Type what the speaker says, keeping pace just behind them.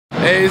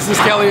Hey, this is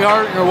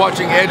Hart, and you're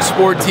watching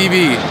EDGEsport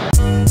TV.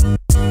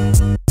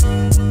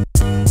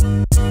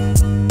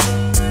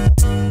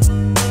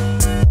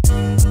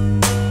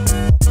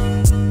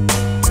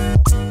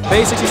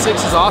 BAYSIXTY6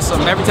 is awesome.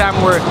 Every time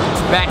we're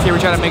back here, we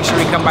try to make sure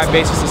we come by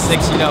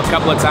BAYSIXTY6, you know, a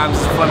couple of times.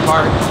 It's a fun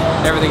park.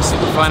 Everything's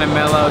super fun and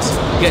mellow. It's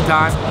a good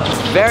time.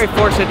 Very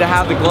fortunate to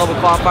have the global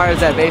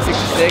qualifiers at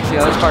BAYSIXTY6. You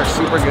know, this park's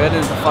super good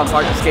and it's a fun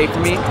park to skate for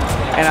me.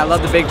 And I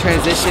love the big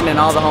transition and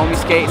all the homie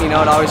skating. You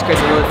know, it always creates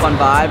a really fun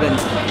vibe. And,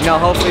 you know,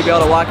 hopefully be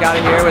able to walk out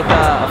of here with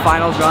a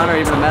finals run or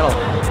even a medal.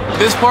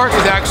 This park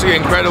is actually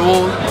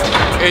incredible.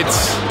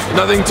 It's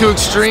nothing too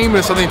extreme,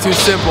 it's something too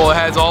simple. It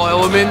has all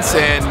elements,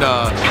 and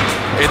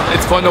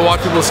it's fun to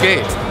watch people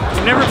skate.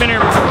 I've never been here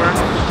before,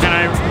 and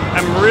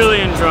I'm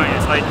really enjoying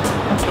it. Like,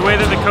 the way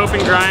that the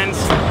coping grinds,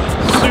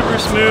 super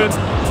smooth,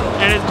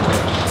 and it's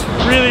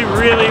really,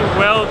 really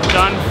well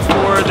done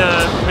for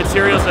the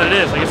materials that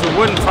it is. Like, it's a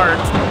wooden park.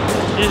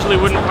 Usually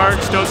wooden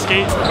parks don't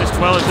skate as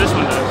well as this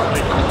one does.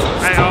 Like,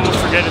 I almost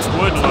forget it's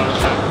wood a lot of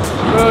the time.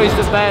 Bro, it's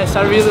the best.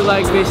 I really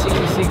like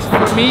BAYSIXTY6.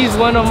 For me, it's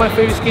one of my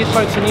favorite skate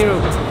parks in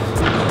Europe.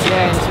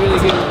 Yeah, it's really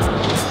good.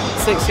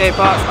 Sick skate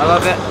park, I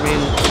love it. I mean,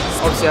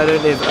 obviously I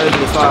don't live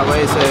overly far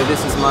away, so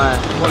this is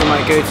one of my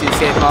go-to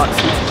skate parks,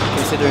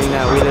 considering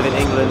that we live in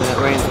England and it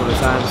rains all the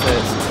time, so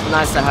it's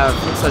nice to have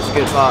such a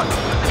good park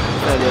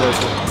fairly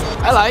local.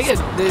 I like it.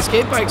 The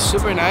skate park's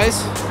super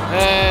nice.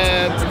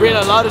 Really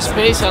a lot of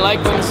space. I like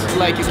when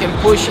like you can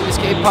push in the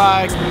skate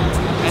park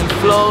and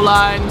flow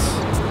lines.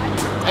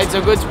 It's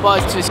a good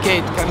spot to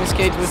skate. Come and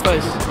skate with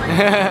us.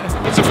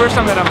 It's the first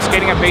time that I'm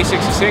skating at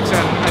BAYSIXTY6,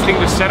 and I think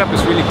the setup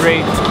is really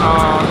great.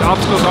 The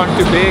obstacles aren't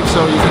too big,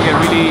 so you can get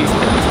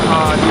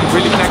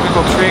really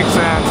technical tricks,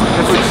 and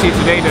that's what you see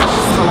today. There's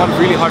a lot of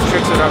really hard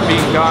tricks that are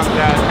being done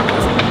that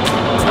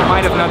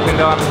might have not been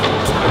done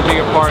in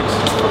bigger parks,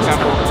 for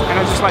example. And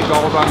I just like the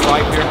all-around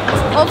vibe here.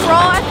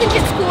 Overall, I think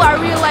it's cool. I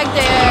really like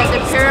the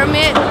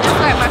pyramid.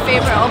 It's like my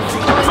favorite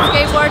obstacle in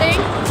skateboarding.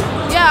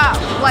 Yeah,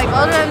 like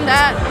other than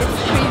that,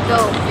 it's pretty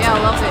dope. Yeah, I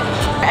love it.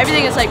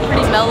 Everything is like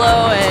pretty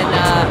mellow, and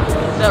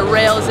the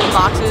rails and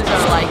boxes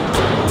are like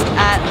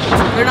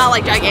they're not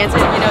like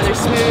gigantic, you know, they're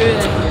smooth,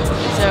 and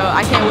so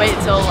I can't wait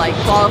until like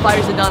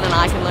qualifiers are done and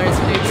I can learn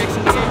some new tricks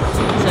in here.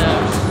 So,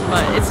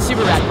 but it's a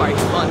super rad park,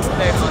 it's fun,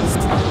 very fun.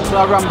 So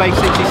I run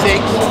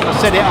BAYSIXTY6, I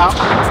set it up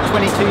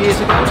 22 years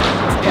ago.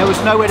 There was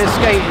nowhere to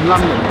skate in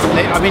London.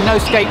 I mean, no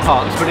skate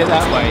parks, put it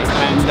that way.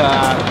 And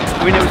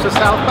I mean, it was the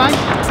South Bank,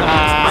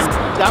 and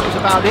that was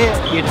about it.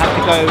 You'd have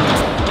to go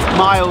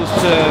miles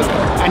to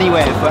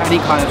anywhere for any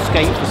kind of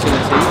skate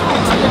facility.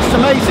 It's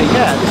amazing,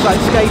 yeah. It's like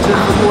skaters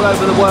from all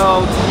over the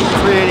world,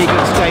 really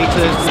good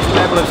skaters.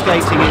 The level of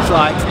skating is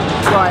like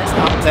right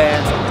up there.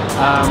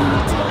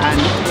 And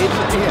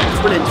it's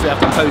brilliant to be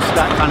able to host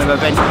that kind of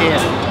event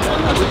here.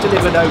 We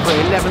delivered over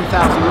 11,000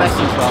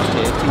 lessons last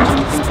year,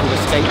 teaching people to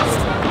skateboard.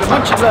 But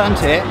once you've learned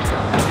it,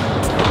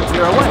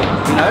 you're away.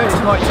 You know, it's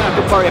not, you don't have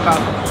to worry about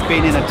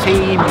being in a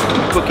team,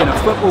 booking a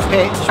football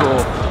pitch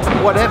or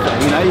whatever.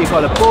 You know, you've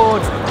got a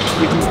board,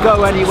 you can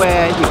go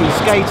anywhere, you can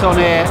skate on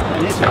it,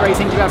 and it's a great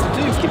thing to be able to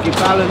do. Give you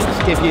balance,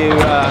 give you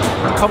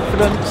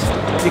confidence.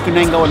 You can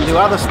then go on and do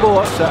other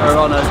sports that are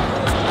on a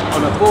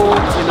board,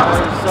 you know.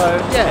 So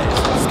yeah,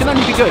 it can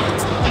only be good.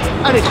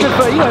 And it's good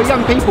for, you know,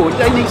 young people.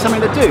 They need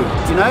something to do.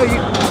 You know,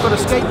 you've got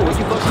a skateboard,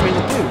 you've got something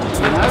to do.